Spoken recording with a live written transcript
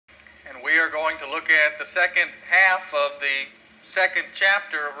we're going to look at the second half of the second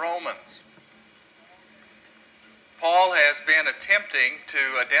chapter of Romans. Paul has been attempting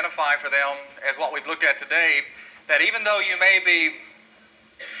to identify for them, as what we've looked at today, that even though you may be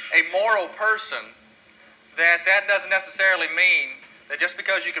a moral person, that doesn't necessarily mean that just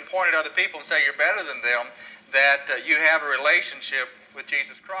because you can point at other people and say you're better than them, that you have a relationship with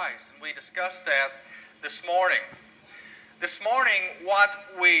Jesus Christ. And we discussed that this morning. This morning, what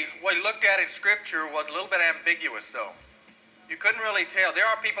we looked at in Scripture was a little bit ambiguous, though. You couldn't really tell. There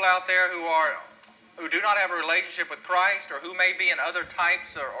are people out there who do not have a relationship with Christ, or who may be in other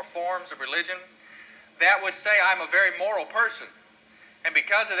types or forms of religion, that would say, I'm a very moral person. And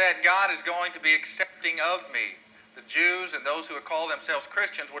because of that, God is going to be accepting of me. The Jews and those who would call themselves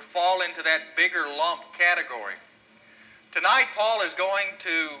Christians would fall into that bigger lump category. Tonight, Paul is going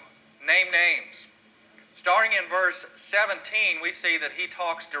to name names. Starting in verse 17, we see that he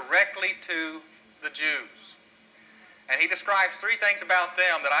talks directly to the Jews. And he describes three things about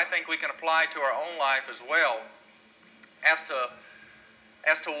them that I think we can apply to our own life as well, as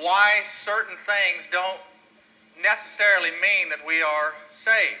to why certain things don't necessarily mean that we are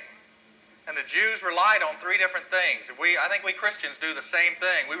saved. And the Jews relied on three different things. I think we Christians do the same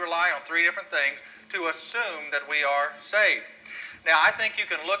thing. We rely on three different things to assume that we are saved. Now, I think you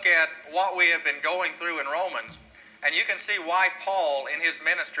can look at what we have been going through in Romans, and you can see why Paul, in his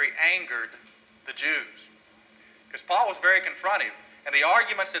ministry, angered the Jews. Because Paul was very confrontive. And the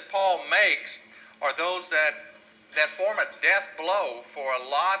arguments that Paul makes are those that form a death blow for a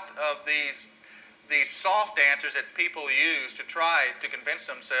lot of these soft answers that people use to try to convince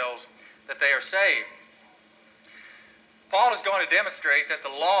themselves that they are saved. Paul is going to demonstrate that the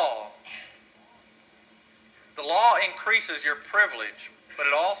law increases your privilege, but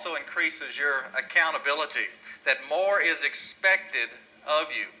it also increases your accountability, that more is expected of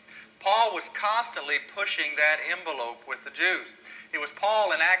you. Paul was constantly pushing that envelope with the Jews. It was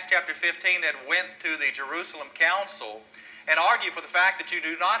Paul in Acts chapter 15 that went to the Jerusalem council and argued for the fact that you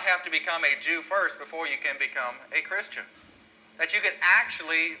do not have to become a Jew first before you can become a Christian. That you could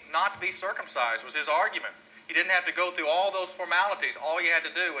actually not be circumcised was his argument. You didn't have to go through all those formalities. All you had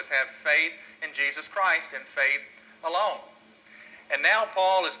to do was have faith in Jesus Christ and faith alone. And now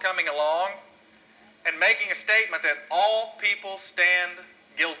Paul is coming along and making a statement that all people stand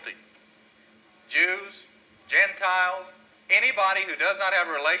guilty. Jews, Gentiles, anybody who does not have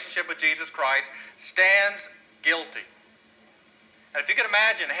a relationship with Jesus Christ stands guilty. And if you can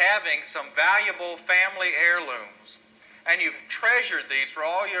imagine having some valuable family heirlooms, and you've treasured these for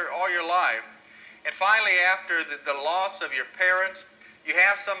all your life, and finally after the loss of your parents, you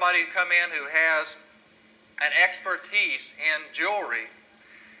have somebody come in who has an expertise in jewelry,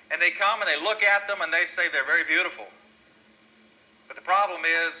 and they come and they look at them and they say they're very beautiful. But the problem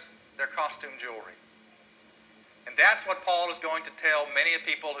is they're costume jewelry. And that's what Paul is going to tell many of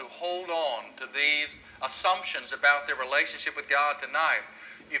people who hold on to these assumptions about their relationship with God tonight.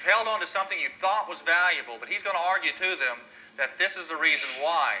 You've held on to something you thought was valuable, but he's going to argue to them that this is the reason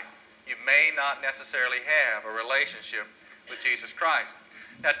why you may not necessarily have a relationship with Jesus Christ.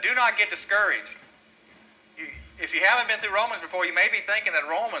 Now, do not get discouraged. If you haven't been through Romans before, you may be thinking that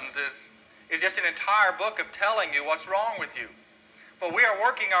Romans is just an entire book of telling you what's wrong with you. But we are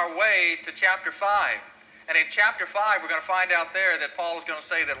working our way to chapter 5. And in chapter 5, we're going to find out there that Paul is going to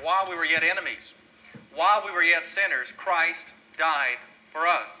say that while we were yet enemies, while we were yet sinners, Christ died for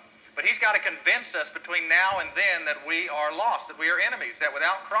us. But he's got to convince us between now and then that we are lost, that we are enemies, that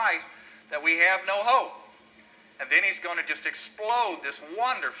without Christ, that we have no hope. And then he's going to just explode this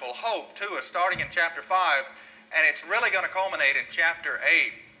wonderful hope to us, starting in chapter 5. And it's really going to culminate in chapter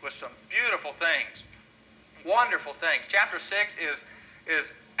 8 with some beautiful things, wonderful things. Chapter 6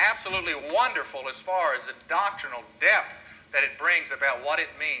 is absolutely wonderful as far as the doctrinal depth that it brings about what it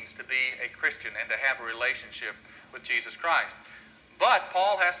means to be a Christian and to have a relationship with Jesus Christ. But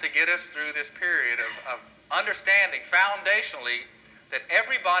Paul has to get us through this period of understanding foundationally that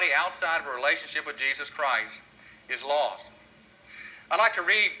everybody outside of a relationship with Jesus Christ is lost. I'd like to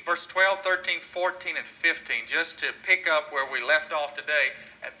read verse 12, 13, 14, and 15 just to pick up where we left off today.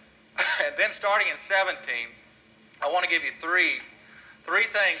 And then starting in 17, I want to give you three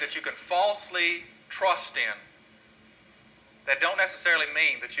things that you can falsely trust in that don't necessarily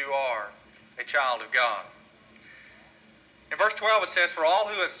mean that you are a child of God. In verse 12 it says, "For all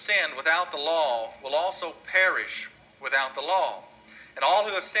who have sinned without the law will also perish without the law. And all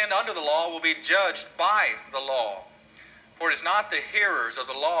who have sinned under the law will be judged by the law. For it is not the hearers of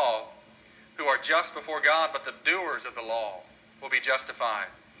the law who are just before God, but the doers of the law will be justified.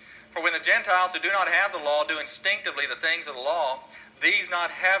 For when the Gentiles who do not have the law do instinctively the things of the law, these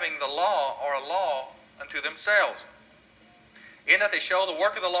not having the law are a law unto themselves, in that they show the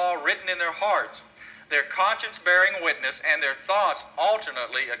work of the law written in their hearts, their conscience bearing witness, and their thoughts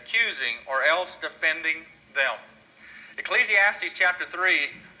alternately accusing or else defending them. Ecclesiastes chapter 3,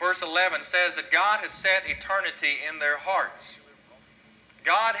 verse 11 says that God has set eternity in their hearts.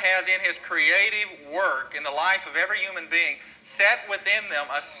 God has, in His creative work in the life of every human being, set within them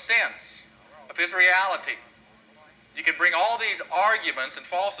a sense of His reality. You can bring all these arguments and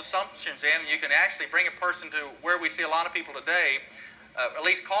false assumptions in, and you can actually bring a person to where we see a lot of people today, at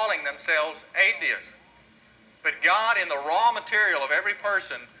least calling themselves atheists. But God, in the raw material of every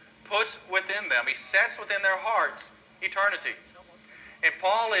person, puts within them, He sets within their hearts eternity. And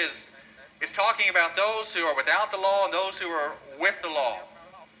Paul is talking about those who are without the law and those who are with the law.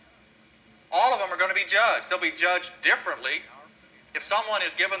 All of them are going to be judged. They'll be judged differently. If someone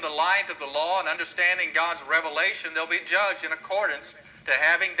is given the light of the law and understanding God's revelation, they'll be judged in accordance to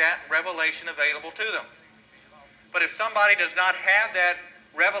having that revelation available to them. But if somebody does not have that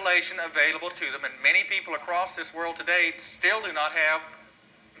revelation available to them, and many people across this world today still do not have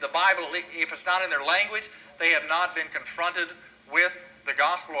the Bible, if it's not in their language, they have not been confronted with the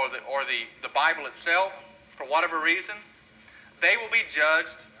gospel or the Bible itself for whatever reason, they will be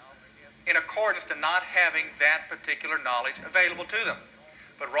judged in accordance to not having that particular knowledge available to them.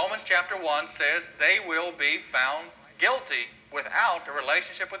 But Romans chapter 1 says they will be found guilty without a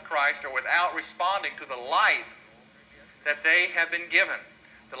relationship with Christ or without responding to the light that they have been given,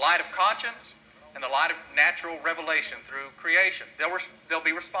 the light of conscience and the light of natural revelation through creation. They'll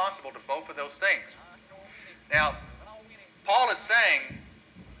be responsible to both of those things. Now, Paul is saying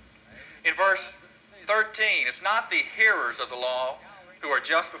in verse 13, it's not the hearers of the law who are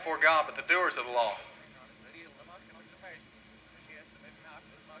just before God, but the doers of the law.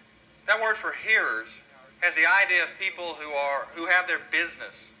 That word for hearers has the idea of people who have their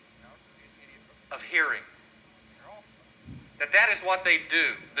business of hearing. That is what they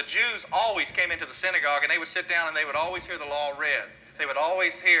do. The Jews always came into the synagogue and they would sit down and they would always hear the law read. They would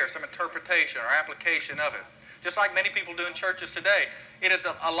always hear some interpretation or application of it. Just like many people do in churches today. It is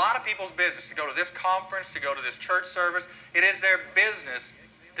a lot of people's business to go to this conference, to go to this church service. It is their business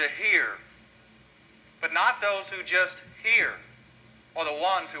to hear. But not those who just hear, or the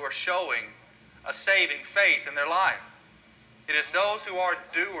ones who are showing a saving faith in their life. It is those who are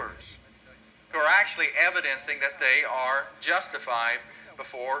doers, who are actually evidencing that they are justified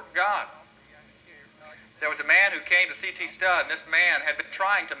before God. There was a man who came to C.T. Studd, and this man had been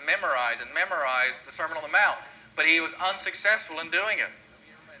trying to memorize the Sermon on the Mount, but he was unsuccessful in doing it.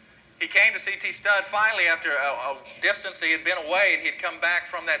 He came to C.T. Studd finally after a distance. He had been away, and he had come back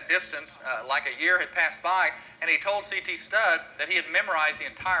from that distance, like a year had passed by, and he told C.T. Studd that he had memorized the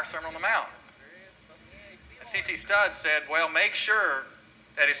entire Sermon on the Mount. And C.T. Studd said, well, make sure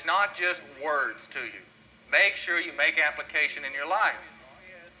that it's not just words to you. Make sure you make application in your life.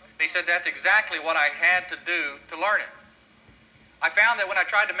 And he said, that's exactly what I had to do to learn it. I found that when I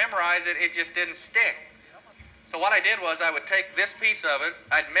tried to memorize it, it just didn't stick. So what I did was I would take this piece of it,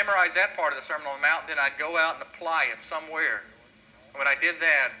 I'd memorize that part of the Sermon on the Mount, then I'd go out and apply it somewhere. And when I did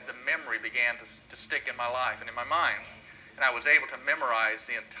that, the memory began to stick in my life and in my mind. And I was able to memorize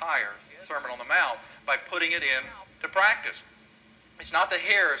the entire Sermon on the Mount by putting it into practice. It's not the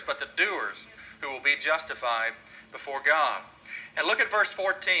hearers, but the doers who will be justified before God. And look at verse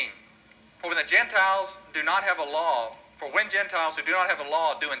 14. For when the Gentiles do not have a law, for when Gentiles who do not have a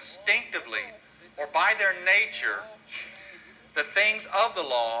law do instinctively, or by their nature, the things of the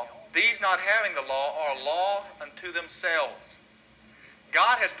law, these not having the law are a law unto themselves.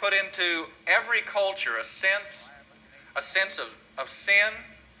 God has put into every culture a sense of sin,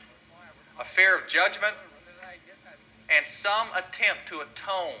 a fear of judgment, and some attempt to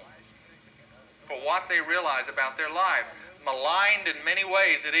atone for what they realize about their life. Maligned in many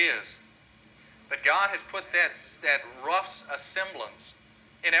ways it is. But God has put that rough semblance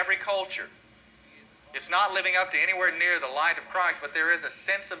in every culture. It's not living up to anywhere near the light of Christ, but there is a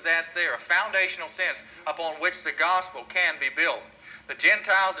sense of that there, a foundational sense upon which the gospel can be built. The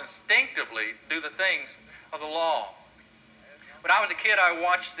Gentiles instinctively do the things of the law. When I was a kid, I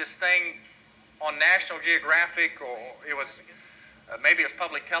watched this thing on National Geographic, or it was maybe it was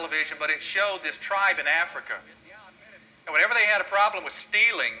public television, but it showed this tribe in Africa. And whenever they had a problem with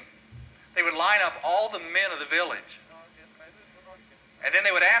stealing, they would line up all the men of the village. And then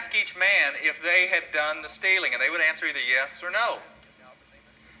they would ask each man if they had done the stealing, and they would answer either yes or no.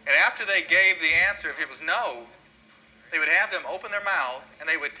 And after they gave the answer, if it was no, they would have them open their mouth, and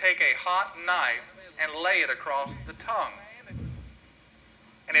they would take a hot knife and lay it across the tongue.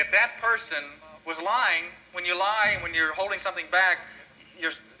 And if that person was lying. When you lie, when you're holding something back,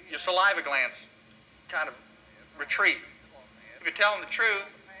 your saliva glands kind of retreat. If you're telling the truth,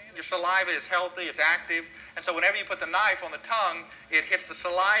 your saliva is healthy, it's active, and so whenever you put the knife on the tongue, it hits the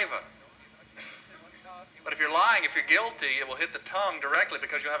saliva. But if you're lying, if you're guilty, it will hit the tongue directly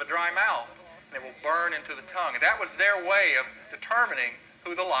because you'll have a dry mouth, and it will burn into the tongue. And that was their way of determining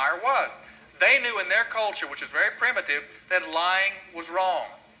who the liar was. They knew in their culture, which was very primitive, that lying was wrong.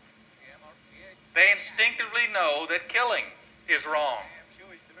 They instinctively know that killing is wrong.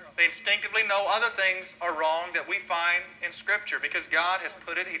 They instinctively know other things are wrong that we find in Scripture because God has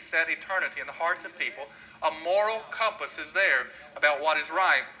put it, He set eternity in the hearts of people. A moral compass is there about what is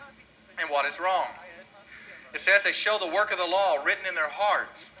right and what is wrong. It says they show the work of the law written in their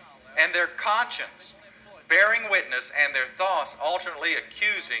hearts and their conscience, bearing witness, and their thoughts alternately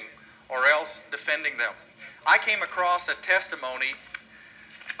accusing or else defending them. I came across a testimony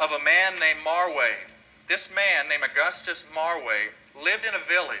of a man named Marway. This man named Augustus Marway lived in a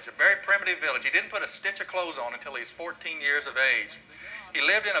village, a very primitive village. He didn't put a stitch of clothes on until he was 14 years of age. He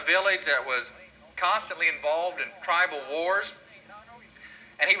lived in a village that was constantly involved in tribal wars.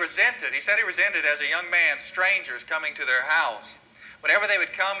 And he said he resented as a young man strangers coming to their house. Whenever they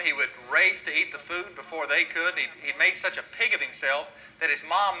would come, he would race to eat the food before they could. He made such a pig of himself that his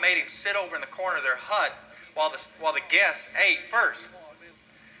mom made him sit over in the corner of their hut while the guests ate first.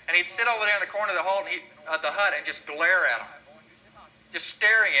 And he'd sit over there in the corner of the hut and just glare at them, just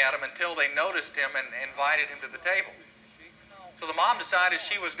staring at him until they noticed him and invited him to the table. So the mom decided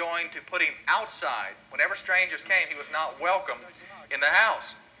she was going to put him outside. Whenever strangers came, he was not welcome in the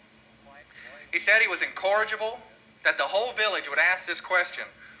house. He said he was incorrigible, that the whole village would ask this question: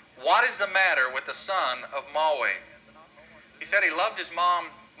 what is the matter with the son of Marway? He said he loved his mom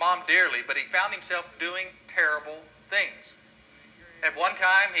dearly, but he found himself doing terrible things. At one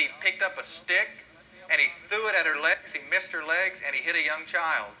time, he picked up a stick and he threw it at her legs. He missed her legs and he hit a young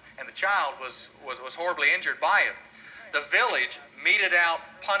child. And the child was horribly injured by it. The village meted out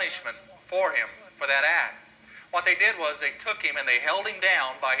punishment for him for that act. What they did was they took him and they held him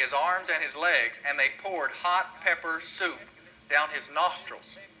down by his arms and his legs, and they poured hot pepper soup down his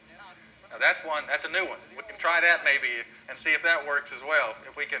nostrils. Now that's a new one. We can try that maybe and see if that works as well.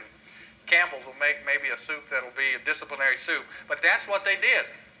 If we can, Campbell's will make maybe a soup that'll be a disciplinary soup. But that's what they did.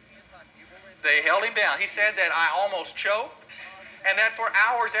 They held him down. He said that I almost choked, and that for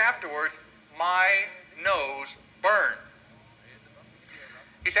hours afterwards, my nose burned.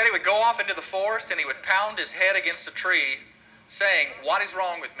 He said he would go off into the forest and he would pound his head against a tree, saying, "What is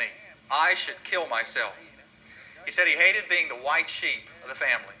wrong with me? I should kill myself." He said he hated being the white sheep of the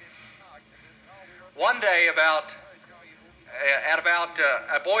family. One day, a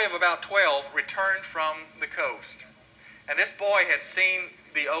boy of about 12 returned from the coast. And this boy had seen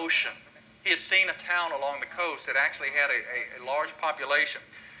the ocean. He had seen a town along the coast that actually had a large population.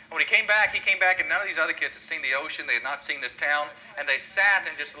 And when he came back, and none of these other kids had seen the ocean. They had not seen this town. And they sat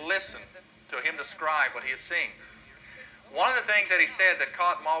and just listened to him describe what he had seen. One of the things that he said that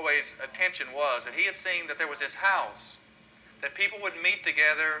caught Marway's attention was that he had seen that there was this house that people would meet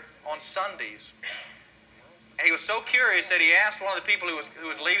together on Sundays. And he was so curious that he asked one of the people who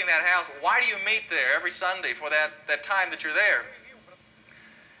was leaving that house, "Why do you meet there every Sunday for that time that you're there?"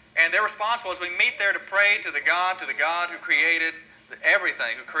 And their response was, "We meet there to pray to the God who created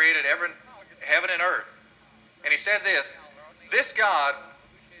everything, who created heaven and earth." And he said this God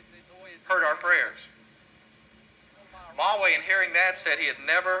heard our prayers. Marway, in hearing that, said he had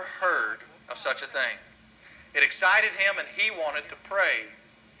never heard of such a thing. It excited him, and he wanted to pray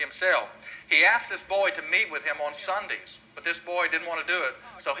himself. He asked this boy to meet with him on Sundays, but this boy didn't want to do it.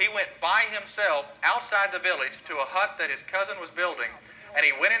 So he went by himself outside the village to a hut that his cousin was building, and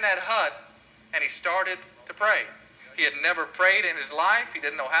he went in that hut and he started to pray. He had never prayed in his life. He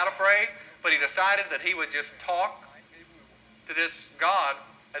didn't know how to pray, but he decided that he would just talk to this God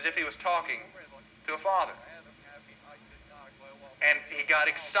as if he was talking to a father. And he got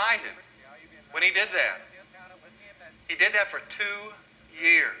excited when he did that. He did that for 2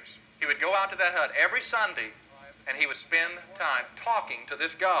 years. He would go out to that hut every Sunday, and he would spend time talking to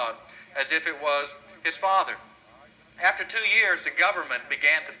this God as if it was his father. After 2 years, the government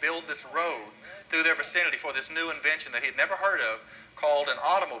began to build this road through their vicinity for this new invention that he had never heard of called an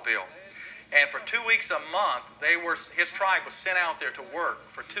automobile. And for 2 weeks a month, his tribe was sent out there to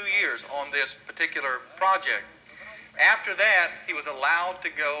work for 2 years on this particular project. After that, he was allowed to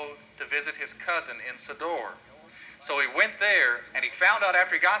go to visit his cousin in Sador. So he went there, and he found out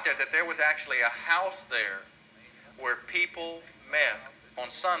after he got there that there was actually a house there where people met on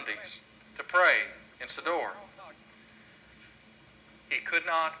Sundays to pray in Sador. He could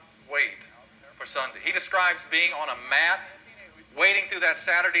not wait for Sunday. He describes being on a mat, waiting through that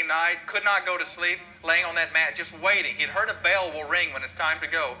Saturday night, could not go to sleep, laying on that mat, just waiting. He'd heard a bell will ring when it's time to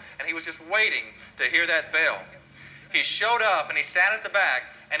go, and he was just waiting to hear that bell. He showed up, and he sat at the back,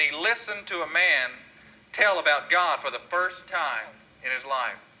 and he listened to a man tell about God for the first time in his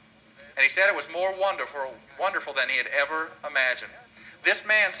life. And he said it was more wonderful than he had ever imagined. This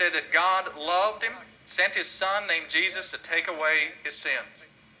man said that God loved him, sent his son named Jesus to take away his sins.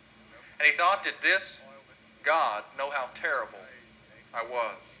 And he thought, did this God know how terrible I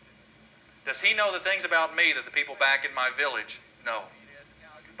was? Does he know the things about me that the people back in my village know?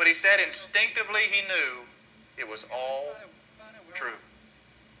 But he said instinctively he knew it was all true.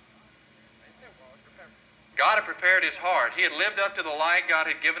 God had prepared his heart. He had lived up to the light God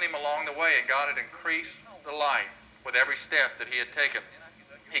had given him along the way, and God had increased the light with every step that he had taken.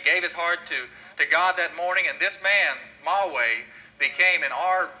 He gave his heart to God that morning, and this man, Mawe, became in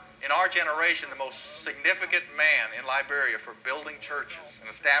our generation the most significant man in Liberia for building churches and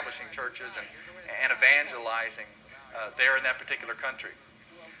establishing churches and evangelizing there in that particular country.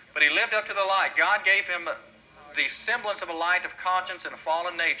 But he lived up to the light. God gave him the semblance of a light of conscience and a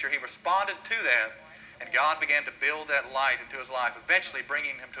fallen nature. He responded to that, and God began to build that light into his life, eventually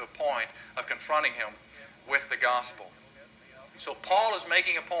bringing him to a point of confronting him with the gospel. So Paul is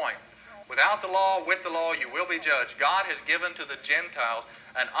making a point. Without the law, with the law, you will be judged. God has given to the Gentiles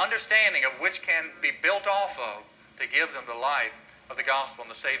an understanding of which can be built off of to give them the light of the gospel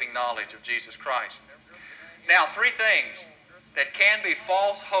and the saving knowledge of Jesus Christ. Now, three things that can be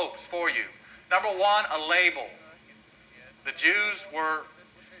false hopes for you. Number one, a label. The Jews were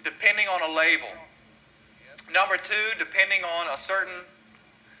depending on a label. Number two, depending on a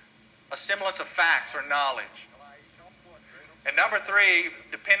semblance of facts or knowledge. And number three,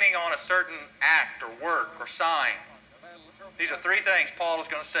 depending on a certain act or work or sign. These are three things Paul is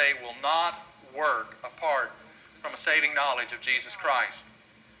going to say will not work apart from a saving knowledge of Jesus Christ.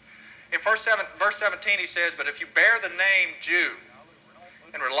 In verse 17 he says, but if you bear the name Jew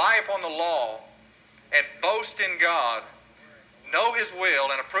and rely upon the law and boast in God, know his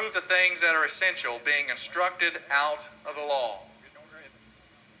will and approve the things that are essential, being instructed out of the law.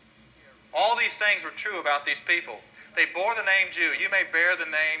 All these things were true about these people. They bore the name Jew. You may bear the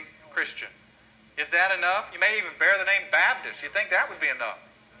name Christian. Is that enough? You may even bear the name Baptist. You think that would be enough?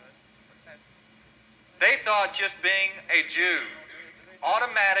 They thought just being a Jew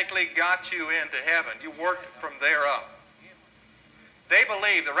automatically got you into heaven. You worked from there up. They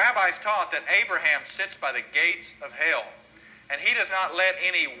believed, the rabbis taught, that Abraham sits by the gates of hell, and he does not let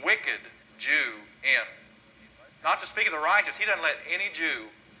any wicked Jew in. Not to speak of the righteous, he doesn't let any Jew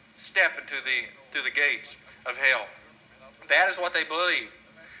step into the gates of hell. That is what they believed.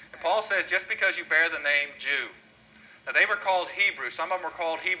 And Paul says, just because you bear the name Jew. Now, they were called Hebrews. Some of them were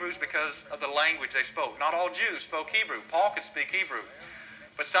called Hebrews because of the language they spoke. Not all Jews spoke Hebrew. Paul could speak Hebrew.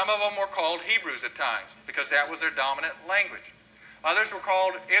 But some of them were called Hebrews at times because that was their dominant language. Others were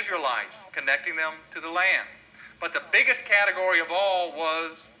called Israelites, connecting them to the land. But the biggest category of all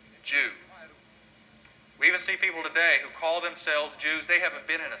was Jew. We even see people today who call themselves Jews. They haven't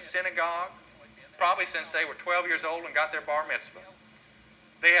been in a synagogue probably since they were 12 years old and got their bar mitzvah.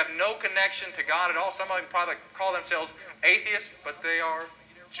 They have no connection to God at all. Some of them probably call themselves atheists, but they are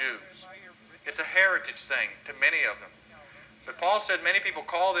Jews. It's a heritage thing to many of them. But Paul said many people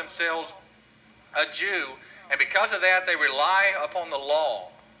call themselves a Jew, and because of that, they rely upon the law.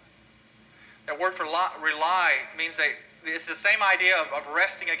 That word for rely means it's the same idea of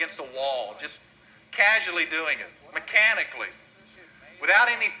resting against a wall, just casually doing it, mechanically, without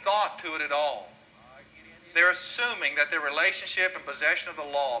any thought to it at all. They're assuming that their relationship and possession of the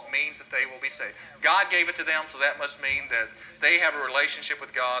law means that they will be saved. God gave it to them, so that must mean that they have a relationship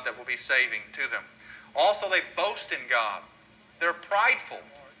with God that will be saving to them. Also, they boast in God. They're prideful.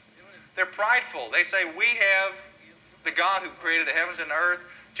 They're prideful. They say, we have the God who created the heavens and earth.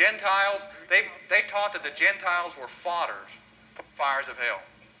 Gentiles, they taught that the Gentiles were fires of hell.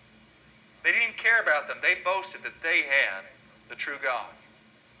 They didn't care about them. They boasted that they had the true God.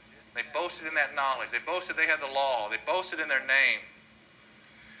 They boasted in that knowledge. They boasted they had the law. They boasted in their name.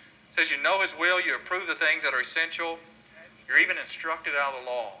 It says you know his will, you approve the things that are essential. You're even instructed out of the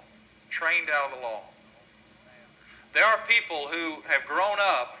law, trained out of the law. There are people who have grown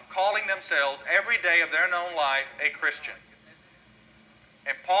up calling themselves every day of their known life a Christian.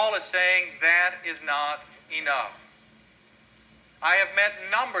 And Paul is saying that is not enough. I have met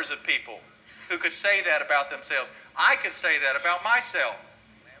numbers of people who could say that about themselves. I could say that about myself.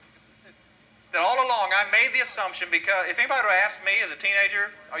 That all along I made the assumption, because if anybody would ask me as a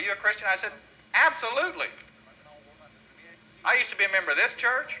teenager, are you a Christian? I said, absolutely. I used to be a member of this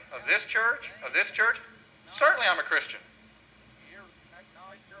church, of this church, of this church. Certainly I'm a Christian.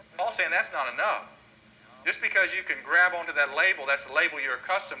 Paul's saying that's not enough. Just because you can grab onto that label, that's the label you're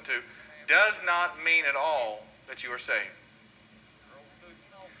accustomed to, does not mean at all that you are saved.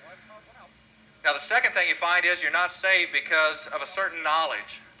 Now the second thing you find is you're not saved because of a certain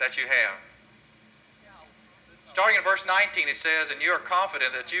knowledge that you have. Starting in verse 19 it says, "And you are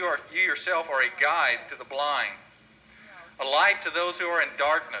confident that you yourself are a guide to the blind, a light to those who are in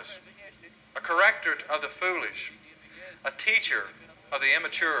darkness, a corrector of the foolish, a teacher of the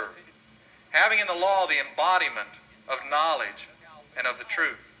immature, having in the law the embodiment of knowledge and of the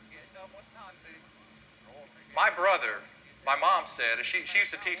truth." My brother, my mom said, she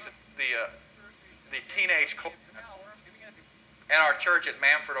used to teach the teenage class at our church at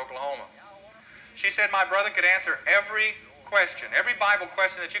Manford, Oklahoma. She said my brother could answer every question, every Bible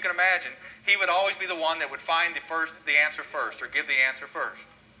question that you can imagine. He would always be the one that would find the answer first, or give the answer first.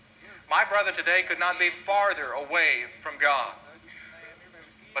 My brother today could not be farther away from God.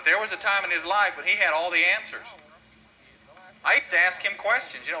 But there was a time in his life when he had all the answers. I used to ask him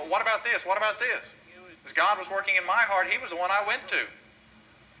questions. You know, what about this? What about this? As God was working in my heart, he was the one I went to.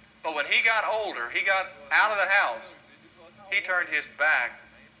 But when he got older, he got out of the house, he turned his back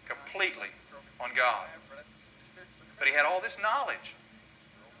completely on God. But he had all this knowledge.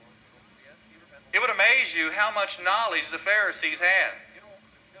 It would amaze you how much knowledge the Pharisees had.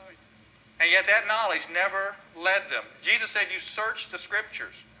 And yet that knowledge never led them. Jesus said, "You search the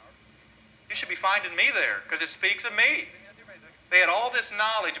Scriptures. You should be finding me there because it speaks of me." They had all this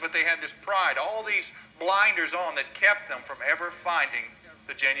knowledge, but they had this pride, all these blinders on that kept them from ever finding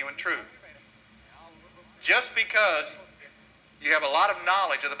the genuine truth. Just because you have a lot of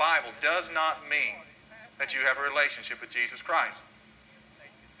knowledge of the Bible does not mean that you have a relationship with Jesus Christ.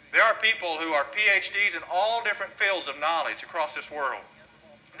 There are people who are PhDs in all different fields of knowledge across this world.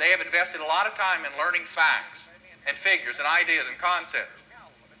 They have invested a lot of time in learning facts and figures and ideas and concepts.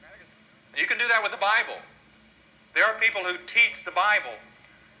 You can do that with the Bible. There are people who teach the Bible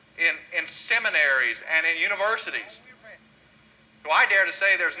in seminaries and in universities. So I dare to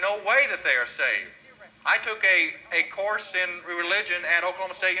say there's no way that they are saved. I took a course in religion at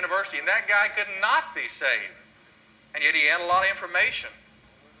Oklahoma State University, and that guy could not be saved. And yet he had a lot of information.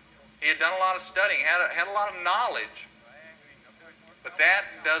 He had done a lot of studying, had a lot of knowledge. But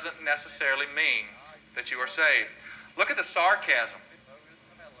that doesn't necessarily mean that you are saved. Look at the sarcasm.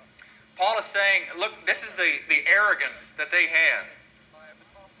 Paul is saying, look, this is the arrogance that they had.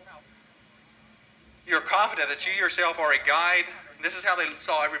 You're confident that you yourself are a guide. This is how they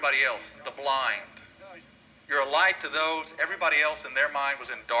saw everybody else, the blind. You're a light to those. Everybody else in their mind was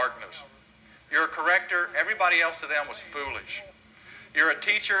in darkness. You're a corrector. Everybody else to them was foolish. You're a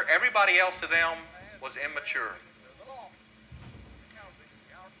teacher. Everybody else to them was immature.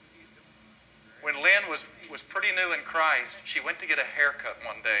 When Lynn was pretty new in Christ, she went to get a haircut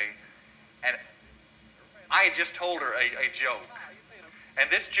one day, and I had just told her a joke. And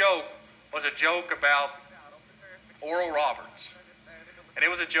this joke was a joke about Oral Roberts. And it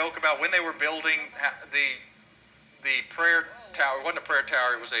was a joke about when they were building the prayer tower. It wasn't a prayer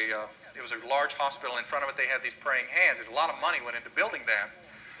tower, it was a large hospital. In front of it they had these praying hands. A lot of money went into building that.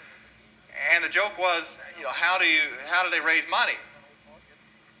 And the joke was, you know, how do they raise money?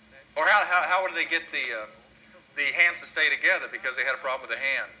 Or how would they get the hands to stay together because they had a problem with the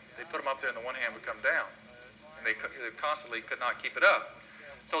hand? They put them up there and the one hand would come down. And they constantly could not keep it up.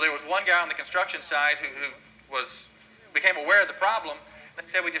 So there was one guy on the construction side who became aware of the problem. They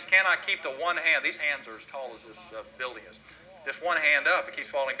said, we just cannot keep the one hand. These hands are as tall as this building is. Just one hand up, it keeps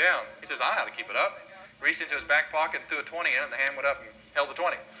falling down. He says, I know how to keep it up. Reached into his back pocket and threw a 20 in, and the hand went up and held the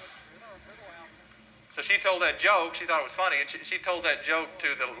 20. So she told that joke. She thought it was funny, and she told that joke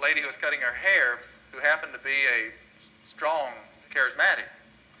to the lady who was cutting her hair, who happened to be a strong charismatic.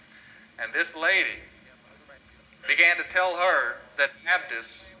 And this lady began to tell her that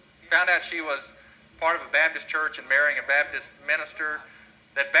Baptists, found out she was part of a Baptist church and marrying a Baptist minister,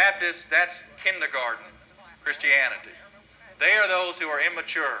 that Baptists, that's kindergarten Christianity. They are those who are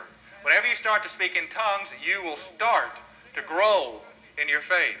immature. Whenever you start to speak in tongues, you will start to grow in your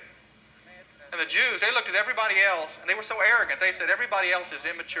faith. And the Jews, they looked at everybody else, and they were so arrogant. They said, everybody else is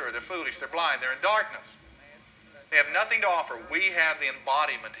immature, they're foolish, they're blind, they're in darkness. They have nothing to offer. We have the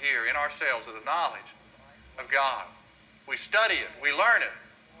embodiment here in ourselves of the knowledge of God. We study it, we learn it.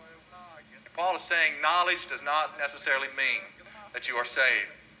 And Paul is saying knowledge does not necessarily mean that you are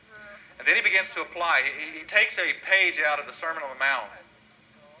saved. And then he begins to apply. He takes a page out of the Sermon on the Mount.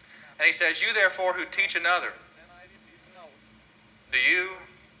 And he says, you therefore who teach another, do you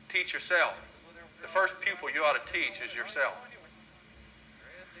teach yourself? The first pupil you ought to teach is yourself.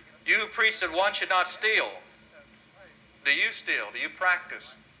 You who preach that one should not steal, do you steal? Do you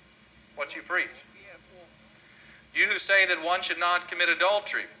practice what you preach? You who say that one should not commit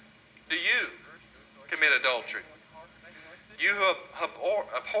adultery, do you commit adultery? You who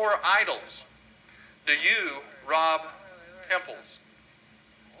abhor idols, do you rob temples?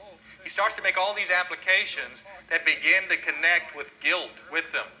 He starts to make all these applications that begin to connect with guilt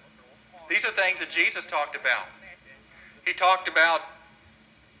with them. These are things that Jesus talked about. He talked about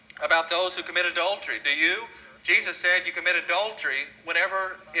those who commit adultery. Do you? Jesus said you commit adultery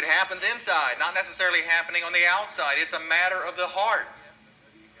whenever it happens inside, not necessarily happening on the outside. It's a matter of the heart.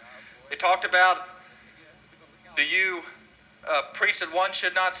 It talked about, do you preach that one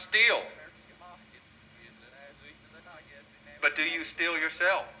should not steal? But do you steal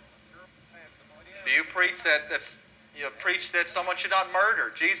yourself? Do you preach that someone should not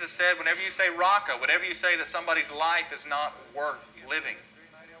murder? Jesus said, whenever you say raka, whenever you say that somebody's life is not worth living,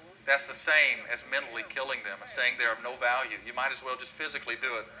 that's the same as mentally killing them and saying they're of no value. You might as well just physically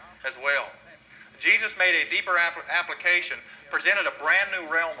do it as well. Jesus made a deeper application, presented a brand new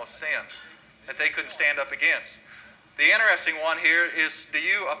realm of sin that they couldn't stand up against. The interesting one here is, do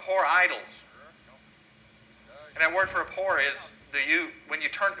you abhor idols? And that word for abhor is, when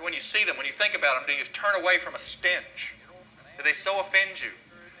you see them, when you think about them, do you turn away from a stench? Do they so offend you?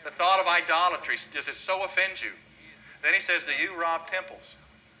 The thought of idolatry, does it so offend you? Then he says, do you rob temples?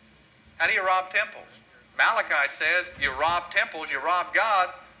 How do you rob temples? Malachi says you rob temples, you rob God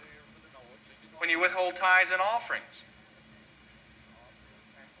when you withhold tithes and offerings.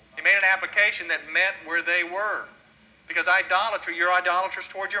 He made an application that met where they were. Because idolatry, you're idolatrous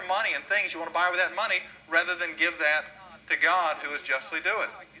towards your money and things you want to buy with that money rather than give that to God who is justly do it.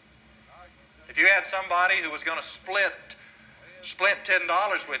 If you had somebody who was going to split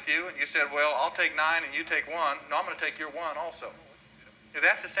 $10 with you and you said, well, I'll take 9 and you take 1. No, I'm going to take your 1 also.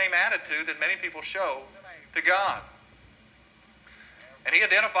 That's the same attitude that many people show to God. And he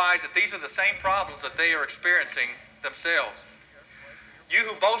identifies that these are the same problems that they are experiencing themselves. You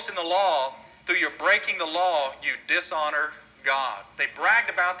who boast in the law, through your breaking the law, you dishonor God. They bragged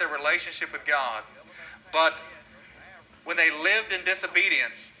about their relationship with God, but when they lived in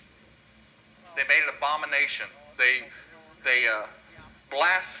disobedience, they made an abomination. They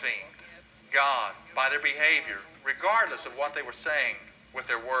blasphemed God by their behavior, regardless of what they were saying with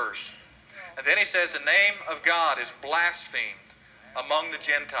their words. And then he says, the name of God is blasphemed among the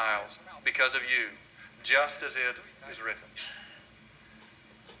Gentiles because of you, just as it is written.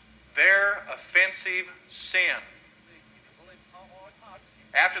 Their offensive sin,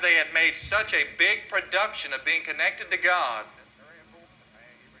 after they had made such a big production of being connected to God,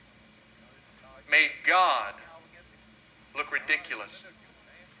 made God look ridiculous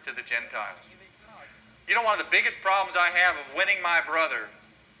to the Gentiles. You know, one of the biggest problems I have of winning my brother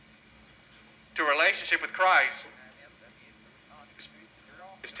to a relationship with Christ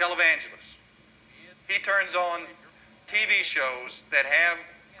is televangelists. He turns on TV shows that have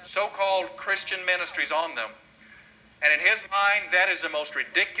so-called Christian ministries on them, and in his mind, that is the most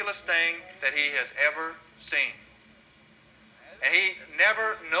ridiculous thing that he has ever seen. And he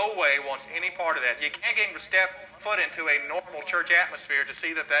never, no way, wants any part of that. You can't get him to step foot into a normal church atmosphere to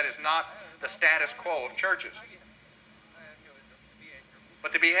see that that is not the status quo of churches.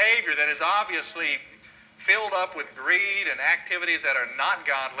 But the behavior that is obviously filled up with greed and activities that are not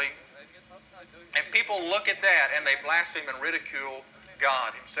godly, and people look at that and they blaspheme and ridicule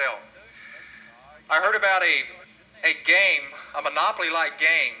God himself. I heard about a game, a Monopoly-like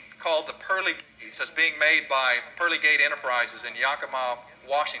game called the Pearly Gates, that's being made by Pearly Gate Enterprises in Yakima,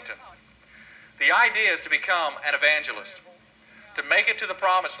 Washington. The idea is to become an evangelist, to make it to the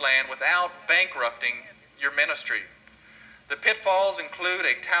promised land without bankrupting your ministry. The pitfalls include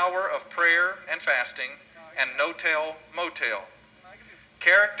a tower of prayer and fasting and no-tell motel.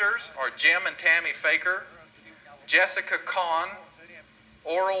 Characters are Jim and Tammy Faker, Jessica Kahn,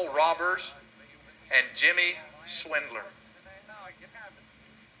 Oral Robbers, and Jimmy Swindler.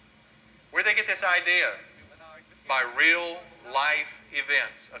 Where'd they get this idea? By real-life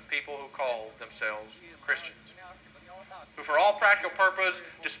events of people who call themselves Christians, who for all practical purpose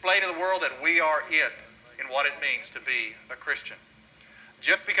display to the world that we are it in what it means to be a Christian.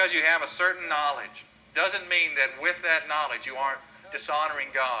 Just because you have a certain knowledge doesn't mean that with that knowledge you aren't dishonoring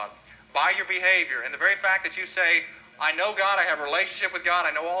God by your behavior. And the very fact that you say, I know God, I have a relationship with God,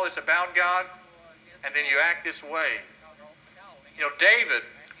 I know all this about God, and then you act this way. You know, David,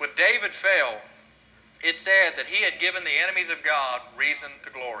 when David fell, it said that he had given the enemies of God reason to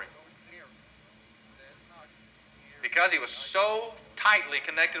glory. Because he was so tightly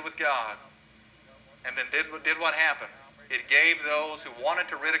connected with God, and then did what happened? It gave those who wanted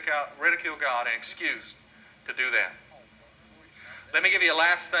to ridicule God an excuse to do that. Let me give you a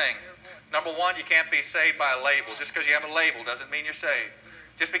last thing. Number one, you can't be saved by a label. Just because you have a label doesn't mean you're saved.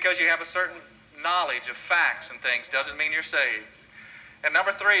 Just because you have a certain knowledge of facts and things doesn't mean you're saved. And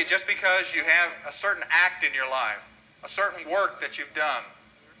number three, just because you have a certain act in your life, a certain work that you've done,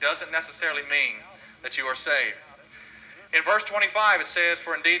 doesn't necessarily mean that you are saved. In verse 25 it says,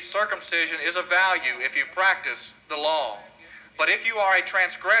 "For indeed circumcision is of value if you practice the law. But if you are a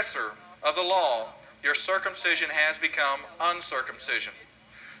transgressor of the law, your circumcision has become uncircumcision.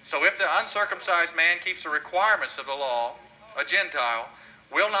 So if the uncircumcised man keeps the requirements of the law, a Gentile,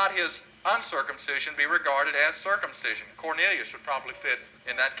 will not his uncircumcision be regarded as circumcision?" Cornelius would probably fit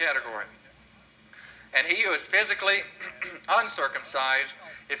in that category. "And he who is physically uncircumcised,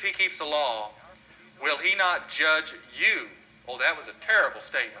 if he keeps the law, will he not judge you?" Oh, that was a terrible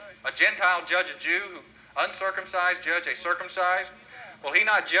statement. A Gentile judge a Jew, who uncircumcised judge a circumcised? "Will he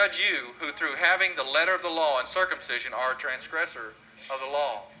not judge you, who through having the letter of the law and circumcision are a transgressor of the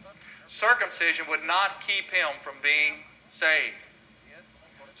law?" Circumcision would not keep him from being saved.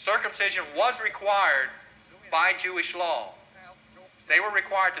 Circumcision was required by Jewish law. They were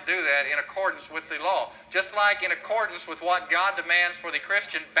required to do that in accordance with the law. Just like in accordance with what God demands for the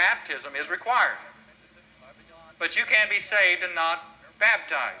Christian, baptism is required. But you can be saved and not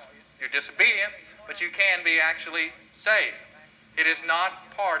baptized. You're disobedient, but you can be actually saved. It is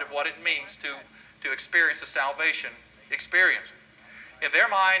not part of what it means to experience the salvation experience. In their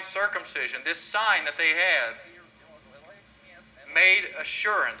mind, circumcision, this sign that they had, made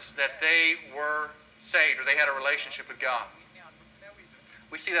assurance that they were saved or they had a relationship with God.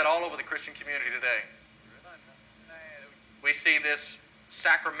 We see that all over the Christian community today. We see this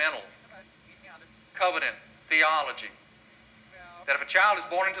sacramental, covenant theology. That if a child is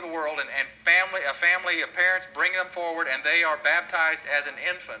born into the world and a family of parents bring them forward and they are baptized as an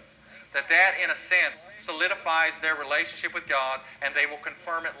infant, that in a sense solidifies their relationship with God, and they will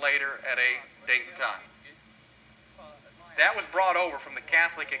confirm it later at a date and time. That was brought over from the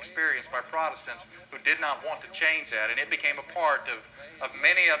Catholic experience by Protestants who did not want to change that, and it became a part of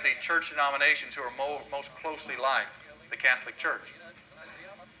many of the church denominations who are most closely like the Catholic Church.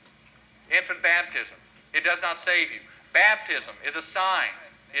 Infant baptism, it does not save you. Baptism is a sign.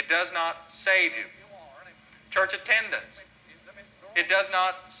 It does not save you. Church attendance, it does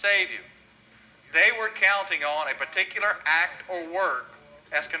not save you. They were counting on a particular act or work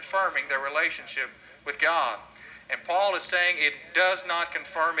as confirming their relationship with God. And Paul is saying it does not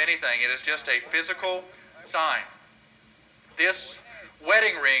confirm anything. It is just a physical sign. This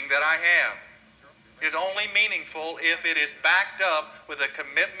wedding ring that I have is only meaningful if it is backed up with a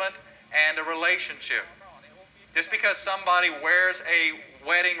commitment and a relationship. Just because somebody wears a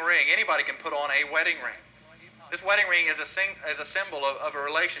wedding ring, anybody can put on a wedding ring. This wedding ring is a symbol of a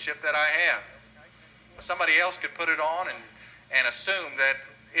relationship that I have. Somebody else could put it on and assume that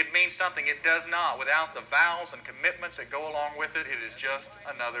it means something. It does not. Without the vows and commitments that go along with it, it is just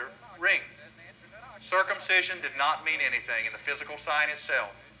another ring. Circumcision did not mean anything in the physical sign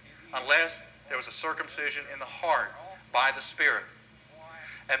itself unless there was a circumcision in the heart by the Spirit.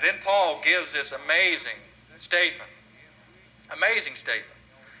 And then Paul gives this amazing statement. Amazing statement.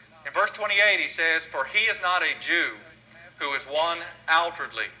 In verse 28 he says, "For he is not a Jew who is one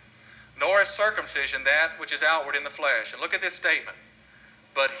outwardly, nor is circumcision that which is outward in the flesh." And look at this statement.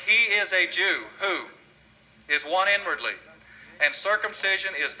 "But he is a Jew who is one inwardly, and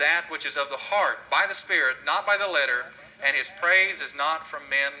circumcision is that which is of the heart, by the Spirit, not by the letter, and his praise is not from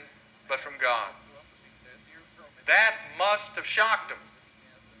men, but from God." That must have shocked him.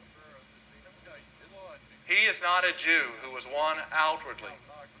 He is not a Jew who was one outwardly,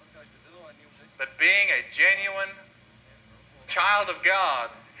 but being a genuine child of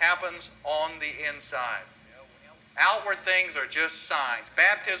God happens on the inside. Outward things are just signs.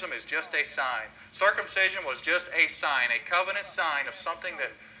 Baptism is just a sign. Circumcision was just a sign, a covenant sign of something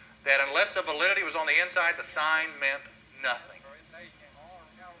that unless the validity was on the inside, the sign meant nothing.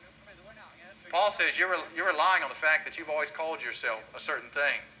 Paul says you're relying on the fact that you've always called yourself a certain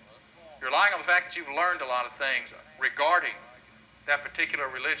thing. You're relying on the fact that you've learned a lot of things regarding that particular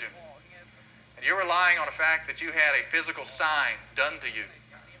religion. And you're relying on the fact that you had a physical sign done to you.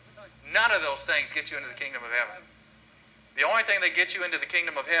 None of those things get you into the kingdom of heaven. The only thing that gets you into the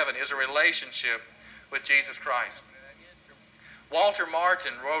kingdom of heaven is a relationship with Jesus Christ. Walter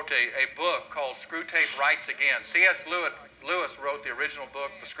Martin wrote a book called Screwtape Writes Again. C.S. Lewis wrote the original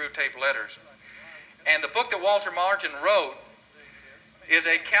book, The Screwtape Letters. And the book that Walter Martin wrote is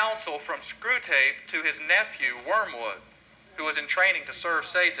a counsel from Screwtape to his nephew, Wormwood, who was in training to serve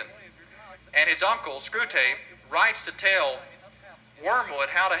Satan. And his uncle, Screwtape, writes to tell Wormwood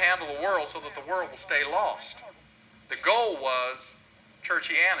how to handle the world so that the world will stay lost. The goal was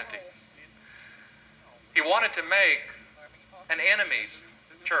churchianity. He wanted to make an enemy's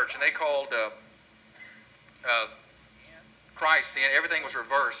church, and they called Christ, everything was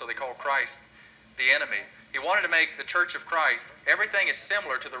reversed, so they called Christ the enemy. He wanted to make the Church of Christ, everything is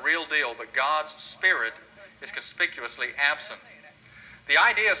similar to the real deal, but God's Spirit is conspicuously absent. The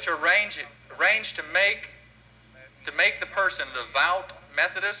idea is to arrange to make the person devout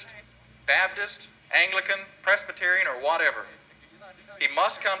Methodist, Baptist, Anglican, Presbyterian, or whatever. He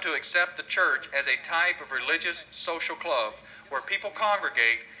must come to accept the church as a type of religious social club where people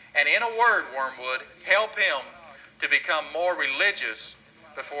congregate and, in a word, Wormwood, help him to become more religious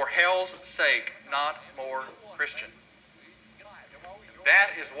but for hell's sake, not more Christian.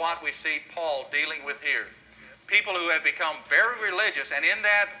 That is what we see Paul dealing with here. People who have become very religious, and in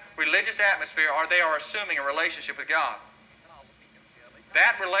that religious atmosphere they are assuming a relationship with God.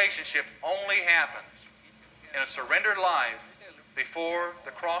 That relationship only happens in a surrendered life before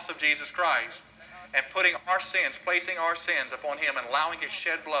the cross of Jesus Christ and putting our sins, placing our sins upon Him and allowing His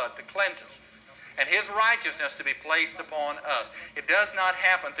shed blood to cleanse us and His righteousness to be placed upon us. It does not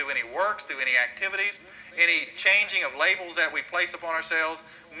happen through any works, through any activities, any changing of labels that we place upon ourselves.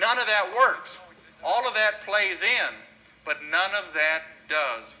 None of that works. All of that plays in, but none of that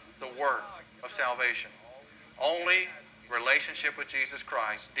does the work of salvation. Only relationship with Jesus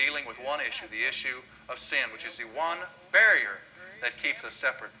Christ, dealing with one issue, the issue of sin, which is the one barrier that keeps us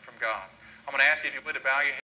separate from God. I'm going to ask you if you would to bow your head.